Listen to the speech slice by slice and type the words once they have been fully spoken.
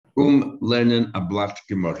Learning a blatt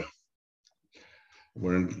Gemara.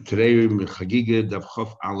 We're in today in Chagigah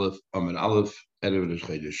Daf Aleph Amid Aleph Erev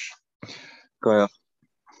Chodesh.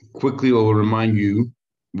 Quickly, I will remind you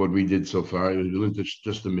what we did so far. We learned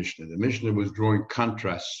just the Mishnah. The Mishnah was drawing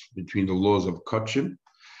contrasts between the laws of Kachim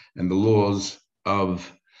and the laws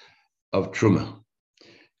of Truma.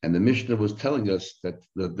 And the Mishnah was telling us that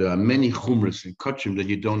there are many chumras in Kachim that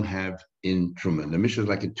you don't have in Truma. And the Mishnah is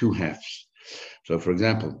like in two halves. So, for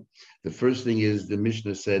example, the first thing is the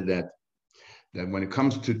Mishnah said that when it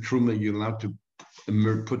comes to Truma, you're allowed to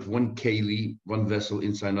put one keli, one vessel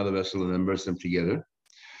inside another vessel and immerse them together.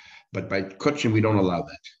 But by Kachim, we don't allow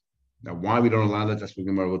that. Now, why we don't allow that, that's what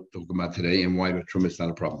we're talking about today, and why with Truma is not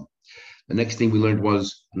a problem. The next thing we learned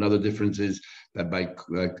was another difference is that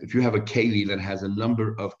if you have a keli that has a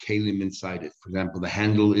number of kelim inside it, for example, the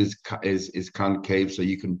handle is concave, so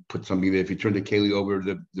you can put something there. If you turn the keli over,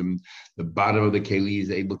 the bottom of the keli is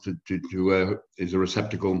able to is a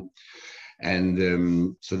receptacle,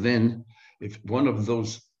 and so then if one of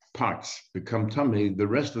those parts become tummy, the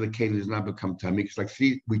rest of the keli does not become tummy. It's like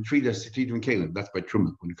we treat as three different kelim. That's by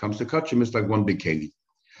Truma. When it comes to Kachim, it's like one big keli.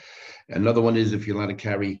 Another one is if you're allowed to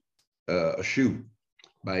carry a shoe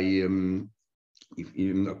by Truma,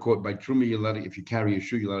 you're allowed to, if you carry a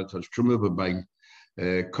shoe, you're allowed to touch Truma, but by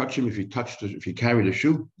Kachim, if you carry the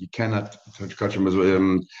shoe, you cannot touch Kachim as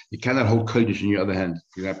well. You cannot hold Kodesh in your other hand,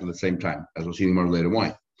 for example, at the same time, as we'll see more later.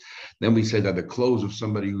 Why? Then we said that the clothes of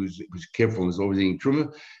somebody who's careful and is always eating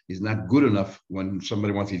Truma is not good enough when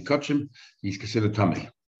somebody wants to eat Kachim, he's considered tummy.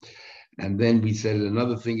 And then we said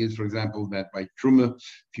another thing is, for example, that by Truma,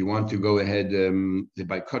 if you want to go ahead,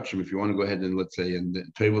 by Kachim, if you want to go ahead and let's say and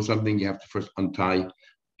table something, you have to first untie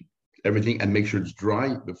everything and make sure it's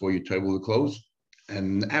dry before you table the clothes.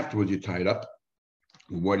 And afterwards you tie it up.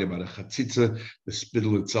 We're worried about a chatzitza. The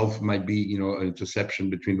spittle itself might be, an interception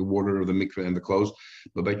between the water of the mikveh and the clothes.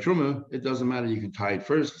 But by Truma, it doesn't matter. You can tie it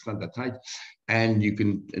first. It's not that tight. And it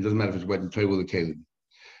doesn't matter if it's wet and table the kelim.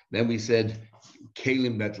 Then we said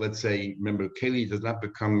kelim that, let's say, remember, keli does not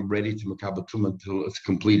become ready to makabel Truma until it's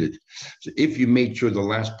completed. So if you made sure the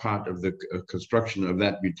last part of the construction of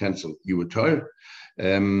that utensil, you were tired,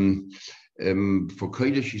 for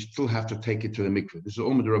kodesh, you still have to take it to the mikveh. This is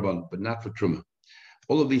Omer Rabban, but not for Truma.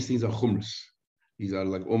 All of these things are chumras. These are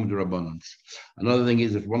like Omer Rabbanans. Another thing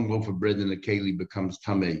is if one loaf of bread in a keli becomes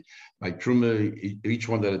tameh, by Truma, each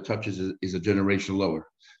one that it touches is a generation lower.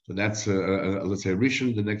 So that's, let's say, a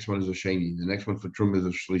Rishon, the next one is a Sheni, the next one for Truma is a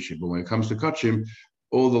Shlishi. But when it comes to Kachim,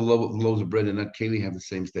 all the loaves of bread in that keli have the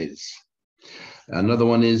same status. Another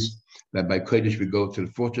one is that by Kodesh we go to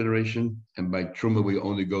the fourth generation, and by Truma we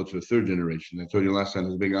only go to the third generation. I told you last time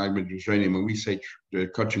there's a big argument with Sheni. When we say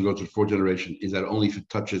Kachim go to the fourth generation, is that only if it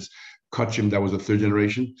touches Kachim that was the third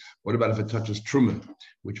generation? What about if it touches Truma,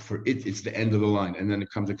 which for it's the end of the line, and then it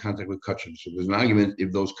comes in contact with Kachim? So there's an argument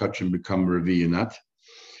if those Kachim become Revi or not.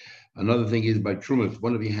 Another thing is by Truma, if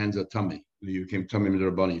one of your hands are tummy, you came tummy with the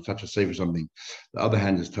body, you touch a safe or something, the other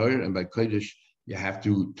hand is tired, and by Kodesh, you have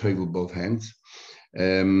to toivel both hands.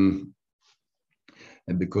 And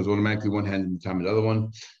because automatically one hand is tummy, the other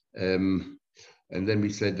one. And then we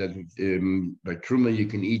said that by Truma, you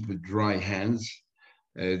can eat with dry hands.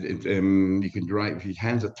 You can dry, if your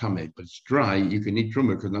hands are tummy, but it's dry, you can eat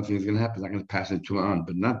Truma because nothing is going to happen. It's not going to pass it to on,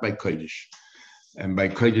 but not by Kodesh. And by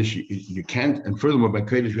Kodesh, you can't. And furthermore, by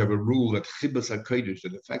Kodesh, you have a rule that chibas HaKodesh,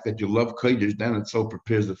 that the fact that you love Kodesh, then it so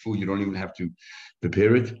prepares the food, you don't even have to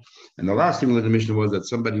prepare it. And the last thing in the Mishnah was that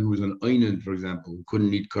somebody who was an Einan, for example, who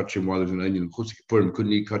couldn't eat Kachim while there's an Einan,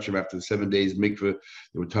 couldn't eat Kachim after the 7 days mikveh.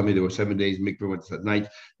 They were telling me there were 7 days mikveh, went at night,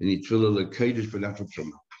 they need tefillah, the Kodesh, but not for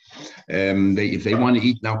Truma. If they want to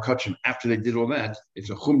eat now Kachim after they did all that, it's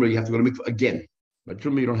a chumrah, you have to go to mikveh again. But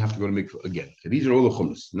Truma, you don't have to go to mikveh again. So these are all the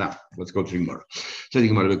chumras. Now, let's go to the Gemara. So the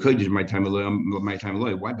Gemara, the Kodesh, my time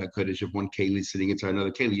alone. Why by Kodesh, if one keli is sitting inside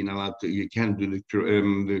another keli, you're not allowed to, you can do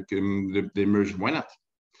the immersion. Why not?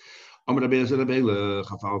 The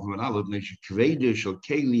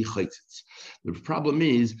problem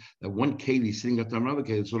is that one keli is sitting up on another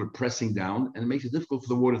keli, sort of pressing down, and it makes it difficult for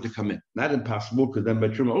the water to come in. Not impossible, because then by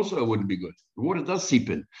Truma also it wouldn't be good. The water does seep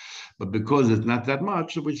in, but because it's not that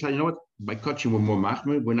much, so we say, you know what? By Kachim we're more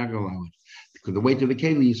machmir, we're not going to allow it because the weight of the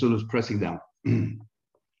keli is sort of pressing down.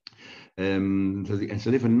 And so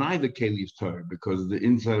therefore neither keli is tired because the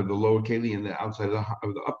inside of the lower keli and the outside of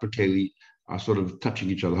the upper keli are sort of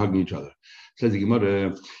touching each other, hugging each other. Says the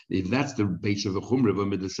Gemara, if that's the base of the Chumrah of a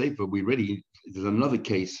Middle Sefer, there's another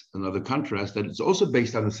case, another contrast that it's also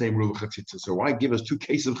based on the same rule of Chatzitza. So why give us two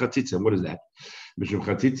cases of Chatzitza? And what is that?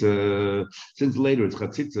 Since later it's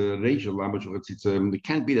Chatzitza, Rachel, Chatzitza, it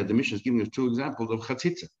can't be that the Mishnah is giving us two examples of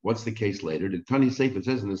Chatzitza. What's the case later? The Tani Sefer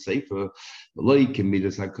says in the Sefer,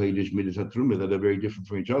 Midas HaKodesh, Midas HaTruma, that are very different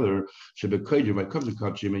from each other. When it comes to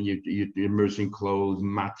Kachim and you're immersing clothes,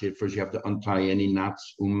 matir, first you have to untie any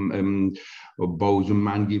knots or bows and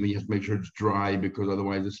mangiv, and you have to make sure it's dry because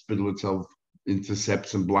otherwise the spittle itself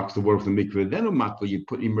intercepts and blocks the work of the mikveh. Then you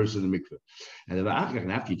immerse in the mikveh, and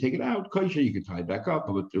after you take it out, koisha, you can tie it back up.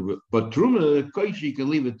 But truma koisha, you can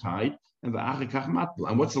leave it tied.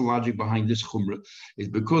 And what's the logic behind this chumrah? Is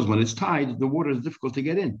because when it's tied, the water is difficult to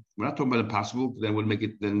get in. We're not talking about impossible. Then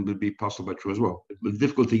would be possible by true as well. It's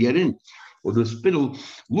difficult to get in. Or the spittle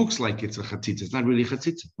looks like it's a chatzitza. It's not really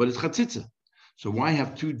chatzitza, but it's chatzitza. So why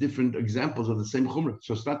have two different examples of the same chumrah?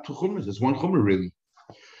 So it's not two chumras. It's one chumrah really.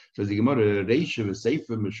 So the Gemara Reisha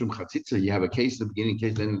v'Seifa mishum chatzitza. You have a case, the beginning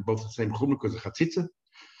case, then both the same chumrah because of chatzitza.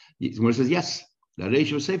 The Gemara says yes. The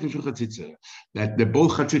Reisha v'Seifa mishum chatzitza. That they're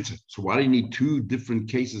both chatzitza. So why do you need two different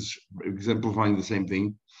cases exemplifying the same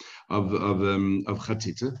thing of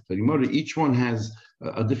chatzitza? So the Gemara, each one has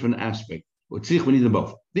a different aspect. We need them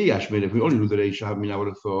both. If we only do the Reisha, I would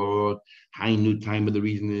have thought Hainu time, but the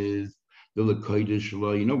reason is the Kodesh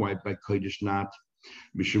law. You know why by Kodesh not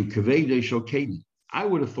mishum kavei deishal keli. I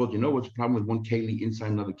would have thought, what's the problem with one keli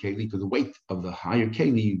inside another keli? Because the weight of the higher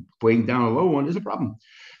keli weighing down a low one is a problem.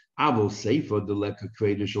 Avo sefer the leka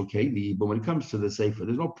kvedishal keli, but when it comes to the sefer,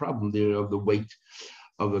 there's no problem there of the weight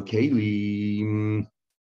of a keli.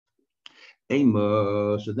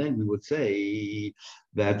 So then we would say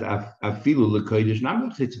that afilu lekodesh not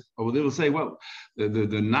chatzitza. Or they will say, well,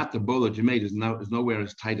 the knot, the bow that you made is nowhere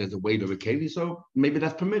as tight as the weight of a keli, so maybe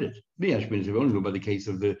that's permitted. We only know by the case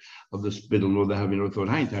of the spittle, nor the having thought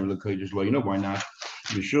high time lekodesh law. Why not?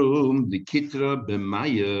 Mishum the kitra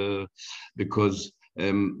b'maya, because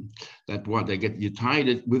that what they get, you tied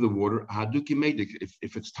it with the water. Haduki made it.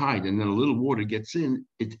 If it's tied and then a little water gets in,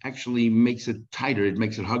 it actually makes it tighter. It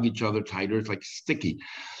makes it hug each other tighter. It's like sticky.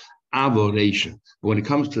 Avoration. When it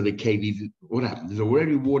comes to the keli, what happens? There's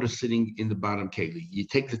already water sitting in the bottom keli. You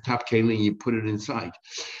take the top keli and you put it inside.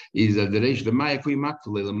 Is that the maya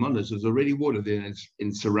kuimakle there's already water there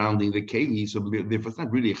in surrounding the keli. So therefore, it's not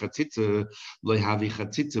really a chatzitza. Loihavi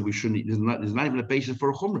chatzitza. We shouldn't. There's not even a basis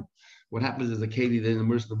for a chumrah. What happens is the keli then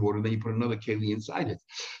immerses the water, and then you put another keli inside it.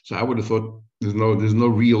 So I would have thought there's no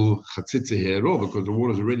real chatzitza here at all because the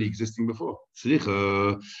water is already existing before.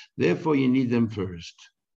 Therefore, you need them first.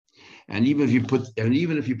 And even if you put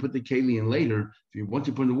the keli in later, once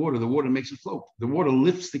you put in the water makes it float. The water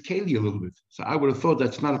lifts the keli a little bit. So I would have thought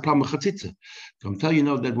that's not a problem with chatzitza. So I'm telling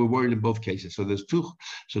you that we're worried in both cases. So there's two.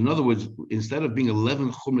 So in other words, instead of being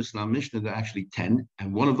 11 chumras in our Mishnah, there are actually 10.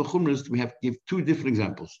 And one of the chumras, we have to give two different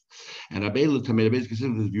examples. And Rabbeinu considers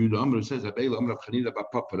this view. The Amr says,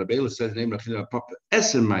 Rabbeinu says, name Rabbeinu Papa,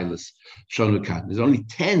 Esen Milas Shanukan. There's only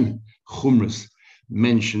 10 chumras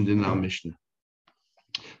mentioned in our Mishnah.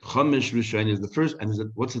 Chamish Rishon is the first, and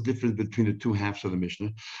what's the difference between the two halves of the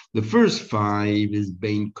Mishnah? The first 5 is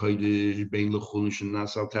Bein Kodesh, Bein Lechulin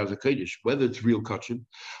Shenasal Taz Kodesh, whether it's real kachim,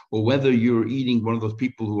 or whether you're eating one of those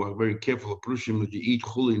people who are very careful of Purushim, that you eat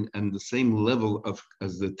chulin and the same level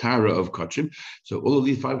as the Tara of kachim. So all of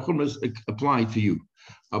these 5 chumras apply to you.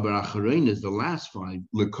 Aber Acharein is the last 5,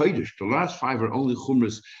 LeKodesh. The last 5 are only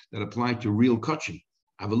chumras that apply to real kachim.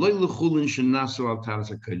 But not when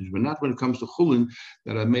it comes to chulin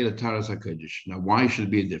that are made of taras hakodesh. Now, why should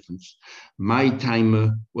there be a difference? My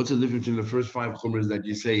timer. What's the difference in the first 5 chumras that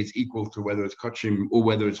you say it's equal to whether it's kachim or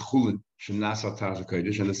whether it's chulin shenasal taras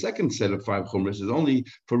hakodesh? And the second set of 5 chumras is only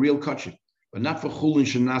for real kachim, but not for chulin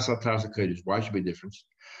shenasal taras hakodesh. Why should there be a difference?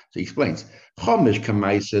 So he explains. Chomish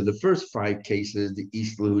kamaisa. The first 5 cases, the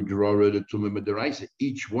islu, drora, the tumah, medaraisa.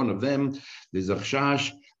 Each one of them, there's a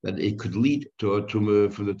chash that it could lead to a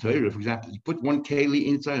tumah from the Torah. For example, you put one keli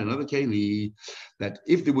inside another keli, that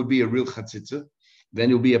if there would be a real chatzitza, then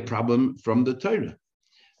it will be a problem from the Torah.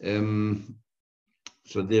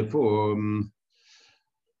 So therefore,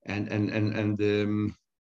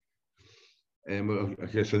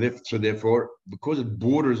 so therefore, because it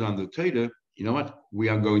borders on the Torah, you know what? We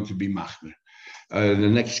are going to be machmer. The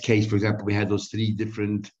next case, for example, we had those 3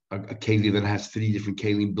 different, a keli that has 3 different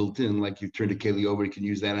kelim built in, like you turn the keli over, you can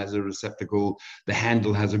use that as a receptacle. The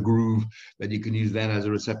handle has a groove that you can use that as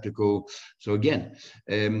a receptacle. So again,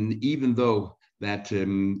 even though that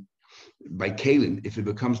by kelim, if it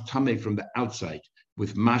becomes tameh from the outside,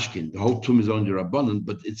 with mashkin. The whole tum is on the rabbanon,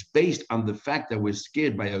 but it's based on the fact that we're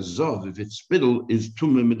scared by a zov. If its spittle is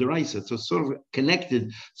tumah midaraisa, so it's sort of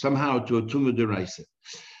connected somehow to a tumah deraisa.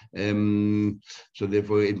 So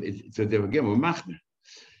therefore again we're machmer,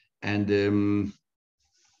 and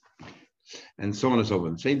so on and so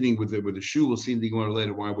on. Same thing with the shoe. We'll see in the Gemara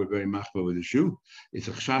later why we're very machmer with the shoe. It's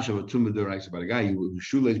a chashash of a tumah deraisa about a guy whose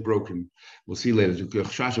shoelace broken. We'll see later. It's a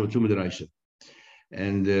chashash of a tumah deraisa.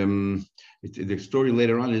 And the story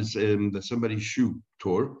later on is that somebody's shoe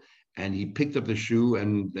tore, and he picked up the shoe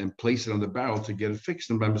and placed it on the barrel to get it fixed.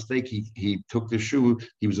 And by mistake, he took the shoe.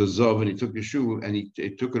 He was a zov, and he took the shoe and he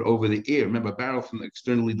took it over the ear. Remember, a barrel from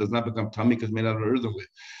externally does not become tummy because it's made out of earthenware,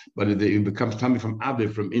 but it becomes tummy from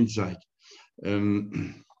abe, from inside.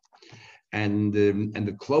 And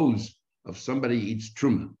the clothes of somebody who eats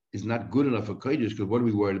truma is not good enough for kodesh, because what are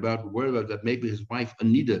we worried about? We're worried about that maybe his wife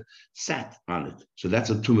Anida sat on it, so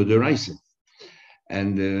that's a tumah deraisa.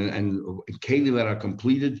 And kelim that are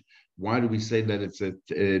completed, why do we say that it's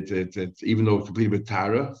even though it's completed with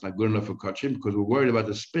tara, it's not good enough for kachim? Because we're worried about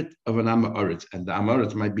the spit of an amaretz, and the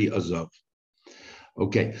amaretz might be a zav.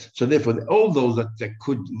 Okay, so therefore, all those that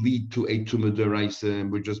could lead to a tumah deraisa, and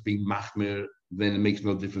we're just being machmer, then it makes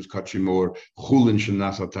no difference kachim or chulin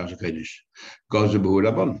shenas al tasha kodesh. Gaza b'hu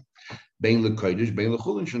rabban. Bein lekodesh, bein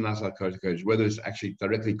lechulin shenas al tasha kodesh. Whether it's actually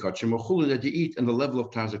directly kachim or chulin that you eat, and the level of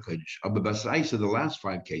tasha kodesh. Abba basaisa, the last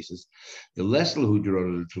 5 cases, the less lahu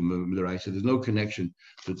derota the tumah deraisa. There's no connection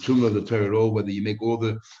to tumah of the Torah at all. Whether you make all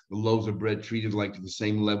the loaves of bread treated like to the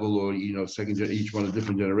same level, or each one a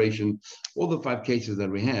different generation. All the 5 cases that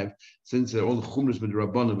we have, since all the chumras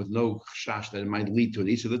midrabanan with no chash that it might lead to an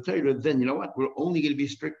issue of the Torah, then you know what? We're only going to be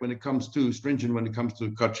stringent when it comes to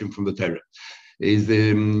kachim from the Torah. Is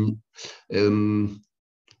the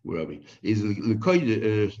where are we? Is the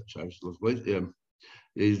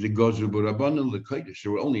is the Gozer Burabanan Lekaidish.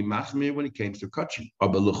 So we're only machmir when it comes to kachim.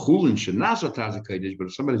 But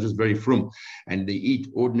if somebody's just very frum and they eat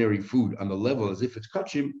ordinary food on the level as if it's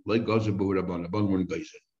kachim, like Gozer Burabanan, Bangun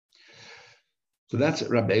Geyser. So that's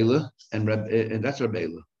Rabbeila, and that's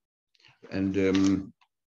Rabbeila. And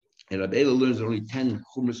Rabbeila learns there are only 10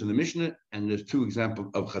 chumras in the Mishnah, and there's 2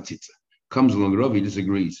 examples of chatzitza. Comes along, Ravi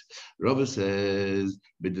disagrees. Ravi says,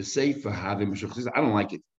 "But the sefer having I don't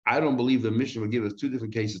like it. I don't believe the Mishnah would give us 2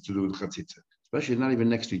 different cases to do with chatzitza, especially not even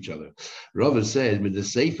next to each other." Ravi says, "But the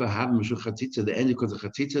sefer having chatzitza, the end because of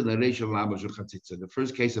chatzitza, and the reishal lama chatzitza. The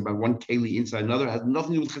first case about one keli inside another has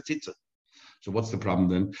nothing to do with chatzitza. So what's the problem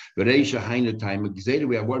then? Reisha haina time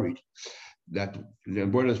we are worried." That the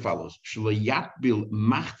word as follows: if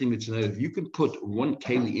you can put one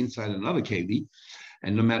keli inside another keli,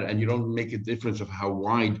 and you don't make a difference of how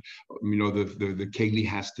wide, the keli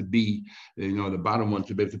has to be, the bottom one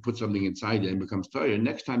to be able to put something inside it and becomes tighter.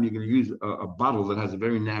 Next time you're going to use a bottle that has a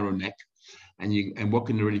very narrow neck, and what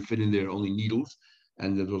can really fit in there? Only needles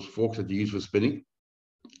and those forks that you use for spinning.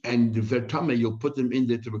 And if they're tummy, you'll put them in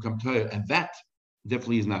there to become tighter, and that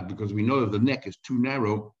definitely is not, because we know if the neck is too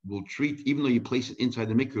narrow, we'll treat, even though you place it inside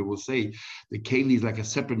the mikveh, we'll say the keli is like a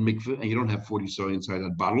separate mikveh, and you don't have 40 soy inside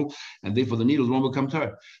that bottle, and therefore the needles won't become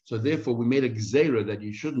tired. So therefore we made a gzeira that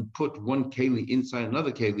you shouldn't put one keli inside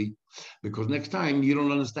another keli, because next time you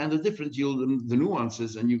don't understand the difference, the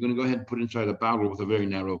nuances, and you're going to go ahead and put inside a bottle with a very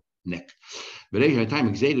narrow neck. But every time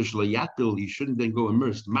you shouldn't then go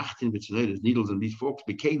immersed needles and these forks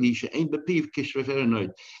that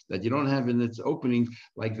you don't have in its opening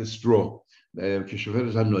like the straw, the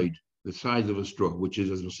size of a straw, which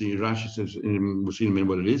is, as we'll see, Rashi says, we'll see in a minute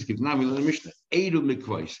what it is. Now we learn the Mishnah.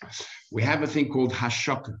 We have a thing called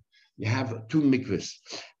hashaka. You have 2 mikvahs,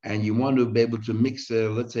 and you want to be able to mix.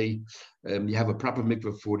 Let's say you have a proper mikvah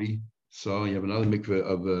of 40. So you have another mikveh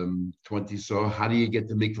of 20 saw. How do you get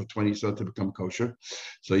the mikveh of 20 saw to become kosher?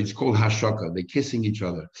 So it's called hashaka. They're kissing each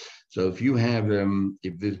other. So if you have,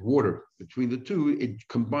 if there's water between the 2, it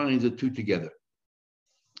combines the 2 together.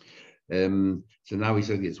 So now we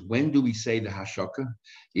say this. When do we say the hashaka?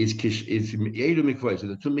 Is yedu mikveh. So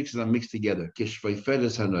the 2 mixes are mixed together.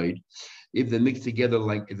 Kishvayferes hanoid. If they're mixed together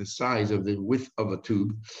like the size of the width of a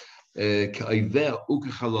tube.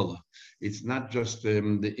 It's not just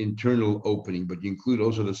the internal opening, but you include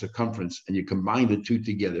also the circumference, and you combine the 2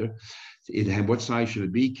 together. What size should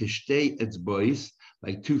it be? Kishtei etzbois,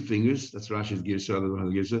 like 2 fingers. That's Rashi's girsa, other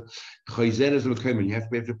one girsa. You have to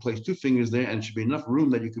be able to place 2 fingers there, and it should be enough room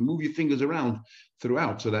that you can move your fingers around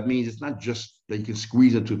throughout. So that means it's not just that you can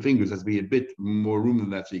squeeze in 2 fingers. There's to be a bit more room than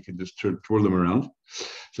that, so you can just twirl them around.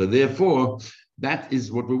 So therefore, that is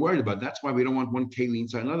what we're worried about. That's why we don't want one keli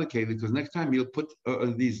inside another keli, because next time you'll put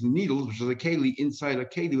these needles, which is a keli, inside a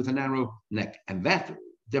keli with a narrow neck, and that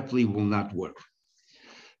definitely will not work.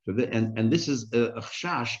 So and this is a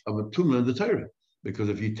chash of a tumah in the Torah, because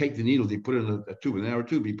if you take the needles, you put it in a tube, an arrow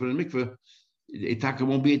tube, you put it in a mikveh, it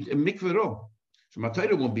won't be a mikveh at all. So my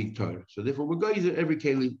Torah won't be Torah. So therefore, we're going to every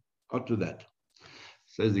keli up to that.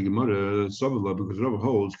 Says the Gemara, because Rabbi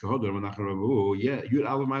holds, yeah, you're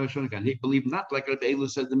and he believed not like Rabbi Elu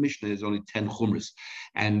said the Mishnah is only 10 chumras,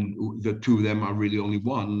 and the two of them are really only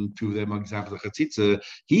one. Two of them are examples of chatzitza.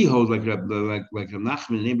 He holds like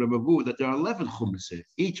Nachman named Rabbi Abu that there are 11 chumras here.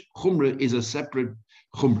 Each chumra is a separate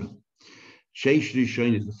chumra. Sheish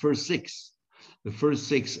Rishon is the first six. The first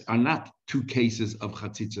six are not two cases of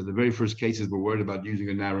chatzitza. The very first cases we're worried about using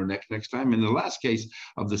a narrow neck next time, and the last case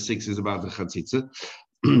of the six is about the chatzitza,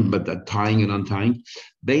 but that tying and untying.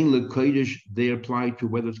 Bein lekodesh, they apply to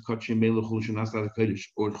whether it's kachim bein lechulin shenas lekodesh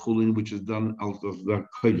or chulin which is done out of the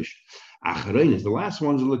kodesh. Acharein is the last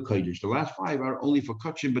ones are lekodesh. The last five are only for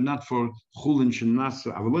kachim, but not for chulin shenas.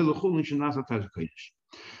 Avalei lechulin shenas atas kodesh.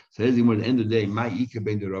 Says at the end of the day, my ika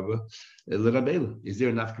bein the rabba l'rabbeila. Is there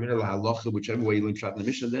enough communal halacha, whichever way you learn shot in the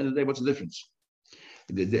mission? At the end of the day, what's the difference?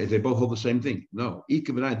 They both hold the same thing. No,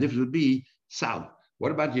 ika bein the difference would be sal.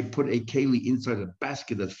 What about you put a keli inside a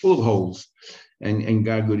basket that's full of holes and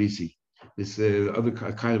gargurisi, this other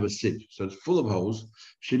kind of a sieve? So it's full of holes.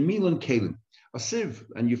 Shemilan kelim, a sieve,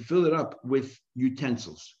 and you fill it up with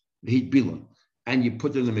utensils, the heat bilan, and you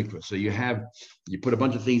put it in the mikveh. So you put a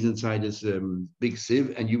bunch of things inside this big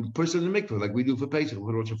sieve, and you put it in the mikveh like we do for Pesach. We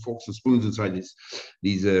put a bunch of forks and spoons inside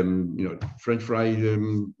these French fry what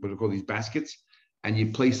do you call these baskets, and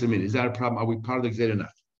you place them in. Is that a problem? Are we part of the Gzeh or not?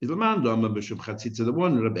 Is the one Rabbi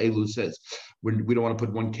Elu says we don't want to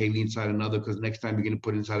put one keli inside another because next time you're going to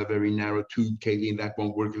put inside a very narrow tube keli and that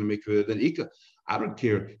won't work in the mikveh. Then ika, I don't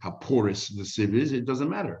care how porous the sieve is; it doesn't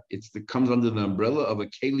matter. It comes under the umbrella of a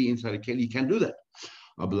keli inside a keli. You can't do that.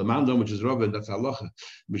 Which is Rabbi, that's halacha.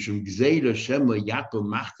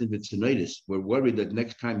 We're worried that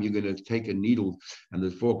next time you're going to take a needle and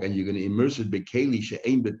the fork and you're going to immerse it that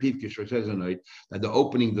the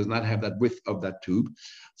opening does not have that width of that tube.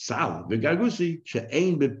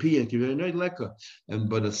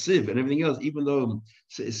 But a sieve and everything else, even though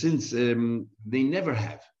since they never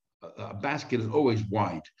have. A basket is always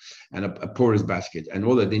wide, and a porous basket, and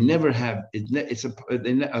all that. They never have this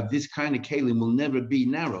kind of kelim will never be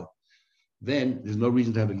narrow. Then there's no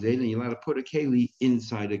reason to have a gzeda, and you're allowed to put a keli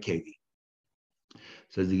inside a keli.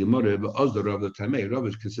 Says the Gemara, but Ozda Rav the Tamei, Rav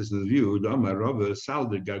is consistent with view. The Amar Rav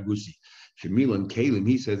Salder Gargusi, Shemilan kelim.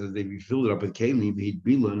 He says that if you fill it up with kelim, heat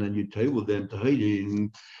bilan, and you table them to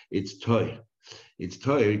hiding, it's toy. It's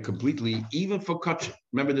toy completely, even for kachim.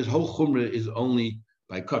 Remember, this whole chumrah is only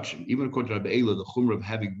by kachim. Even according to Rabbi Ela, the chumrah of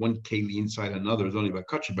having one keli inside another is only by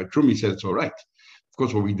kachim. By Trumi said it's all right. Of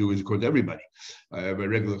course, what we do is according to everybody, by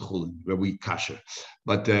regular chulin, where we kasher.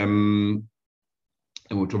 But and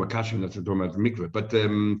we're talking about kashim, that's what we're talking about mikveh. But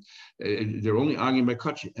they're only arguing by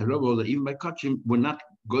kachim. And Rabbi Ela, even by kachim, we're not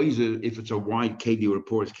goyzer if it's a wide keli or a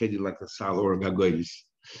porous keli like a sal or a gagoyis.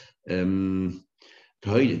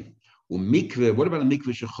 Mikveh, what about a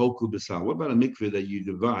mikveh shechoku b'sal? What about a mikveh that you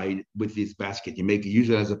divide with this basket? You use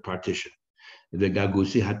it as a partition. The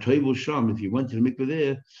gagusi hatoivu sham. If you went to the mikveh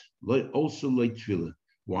there, also like tefillah.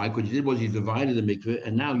 Why? Because you did was you divided the mikveh,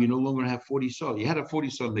 and now you no longer have 40 saw. You had a 40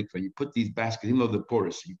 saw mikveh. You put these baskets, even though they're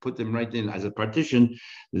porous, you put them right in as a partition.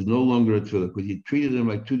 There's no longer a tefillah because you treated them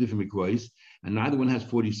like two different mikvahs, and neither one has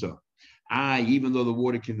 40 saw. Even though the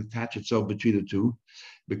water can attach itself between the two,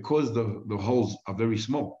 because the holes are very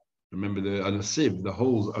small. Remember, on a sieve, the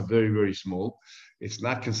holes are very, very small. It's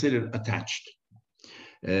not considered attached.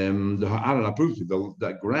 The Ha'ara proved it.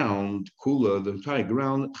 The ground, kula, the entire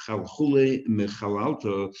ground, chalchule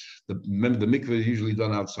mechalalto. Remember, the mikveh is usually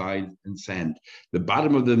done outside in sand. The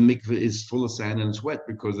bottom of the mikveh is full of sand and it's wet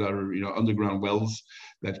because there are underground wells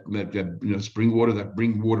that spring water that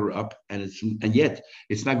bring water up, and yet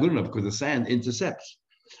it's not good enough because the sand intercepts.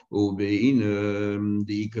 We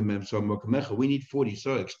need 40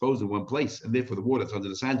 saw exposed in one place, and therefore the water that's under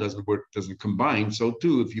the sand doesn't combine. So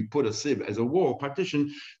too, if you put a sieve as a wall partition,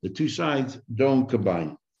 the two sides don't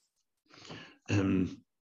combine. The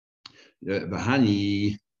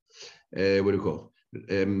honey, what do you call?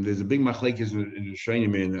 There's a big machlekes in the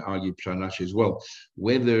Shainim and argue Pshanash as well,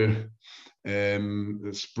 whether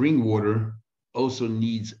spring water also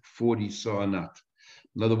needs 40 saw or not.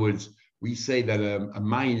 In other words, we say that a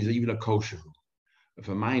mine is even a kosher. If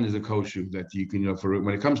a mine is a kosher, that you can,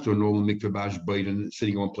 when it comes to a normal mikveh bash bite and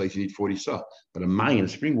sitting in one place, you need 40 saw. But a mine, a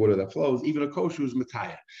spring water that flows, even a kosher is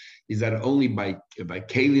mataya. Is that only by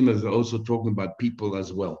kalim, is also talking about people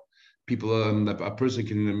as well? People, a person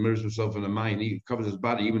can immerse himself in a mine, he covers his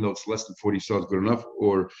body, even though it's less than 40 saw is good enough,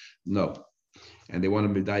 or no. and they want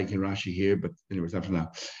to medayik in Rashi here, but anyway, it's not for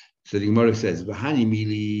now. So the Gemara says, "V'hani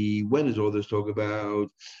mili." When is all this talk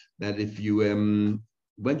about that? If you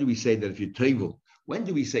when do we say that if you table? When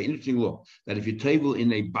do we say, interesting law, that if you table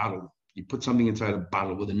in a bottle, you put something inside a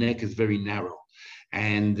bottle where the neck is very narrow,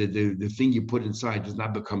 and the thing you put inside does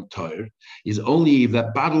not become tired, is only if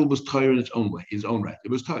that bottle was tired in its own way, its own right.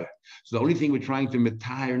 It was tired. So the only thing we're trying to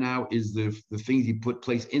retire now is the things you put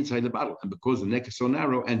place inside the bottle. And because the neck is so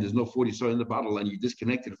narrow and there's no 40 soil in the bottle and you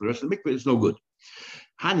disconnect it for the rest of the mikveh, it's no good.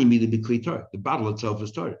 Hani mili b'kli tar. The bottle itself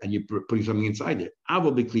is tar, and you're putting something inside there.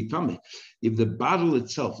 Avo b'kli tame. If the bottle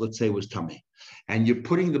itself, let's say, was tame, and you're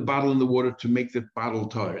putting the bottle in the water to make the bottle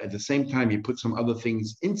tar, at the same time you put some other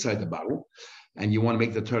things inside the bottle, and you want to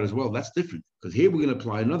make the tar as well, that's different. Because here we're going to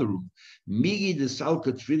apply another rule. Migi de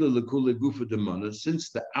salka tfila lekula gufa demana.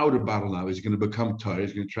 Since the outer bottle now is going to become tar,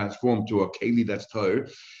 it's going to transform to a keli that's tar,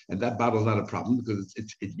 and that bottle is not a problem because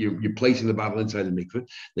you're placing the bottle inside the mikveh.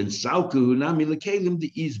 Then salka hunami lekelim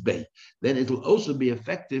the izbei. Then it'll also be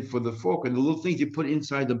effective for the fork and the little things you put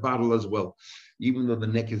inside the bottle as well, even though the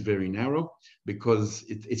neck is very narrow, because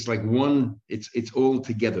it's like one. It's all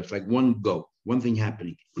together. It's like one go, one thing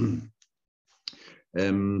happening.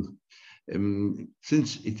 Since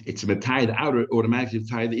it's matayed the outer, automatically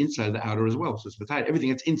tie the inside of the outer as well. So it's matayed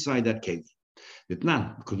everything that's inside that keli.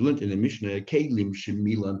 Vietnam, because we learned in the Mishnah, kelim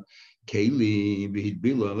shemilan, kelim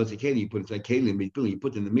bihidbila. Let's say kelim, you put inside kelim bihidbila, you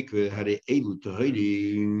put in the mikveh, had a elu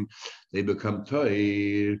tahidi, they become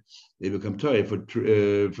tired. They become tired for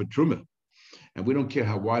truma, and we don't care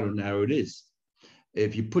how wide or narrow it is.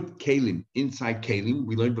 If you put kalim inside kalim,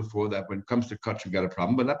 we learned before that when it comes to cuts, we got a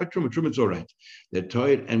problem, but not by truma. Truma, it's all right. They're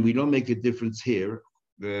tired, and we don't make a difference here.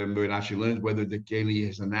 We actually learned whether the keli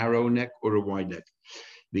has a narrow neck or a wide neck.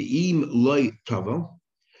 The im loy tavo,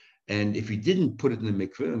 and if you didn't put it in the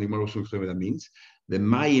mikveh, and the Gemara also explain what that means, the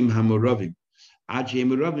mayim hamoravim, achi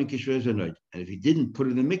hamoravim kishvei zanoid. And if you didn't put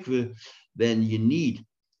it in the mikveh, then you need,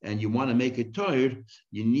 and you want to make it tired,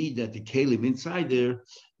 you need that the kalim inside there,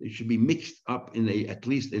 it should be mixed up in at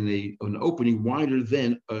least in an opening wider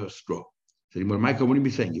than a straw. So, Michael, what do you be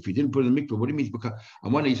saying? If you didn't put it in the mikveh, what do you mean? Because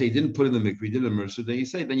on one day you say you didn't put it in the mikveh, you did immerse it, then you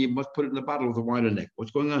say then you must put it in the bottle with a wider neck.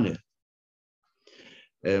 What's going on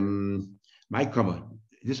there? My comment.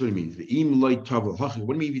 This is what it means. The im loy tavel. What do you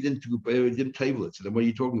mean if you didn't table it? So then what are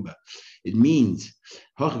you talking about? It means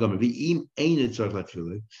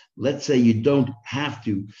let's say you don't have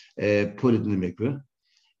to put it in the mikveh.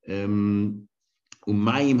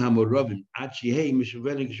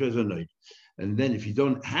 And then if you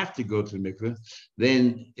don't have to go to the mikveh,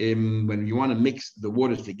 then when you want to mix the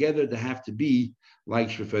waters together, they have to be like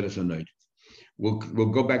shveferes hanoid. We'll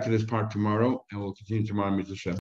go back to this part tomorrow, and we'll continue tomorrow.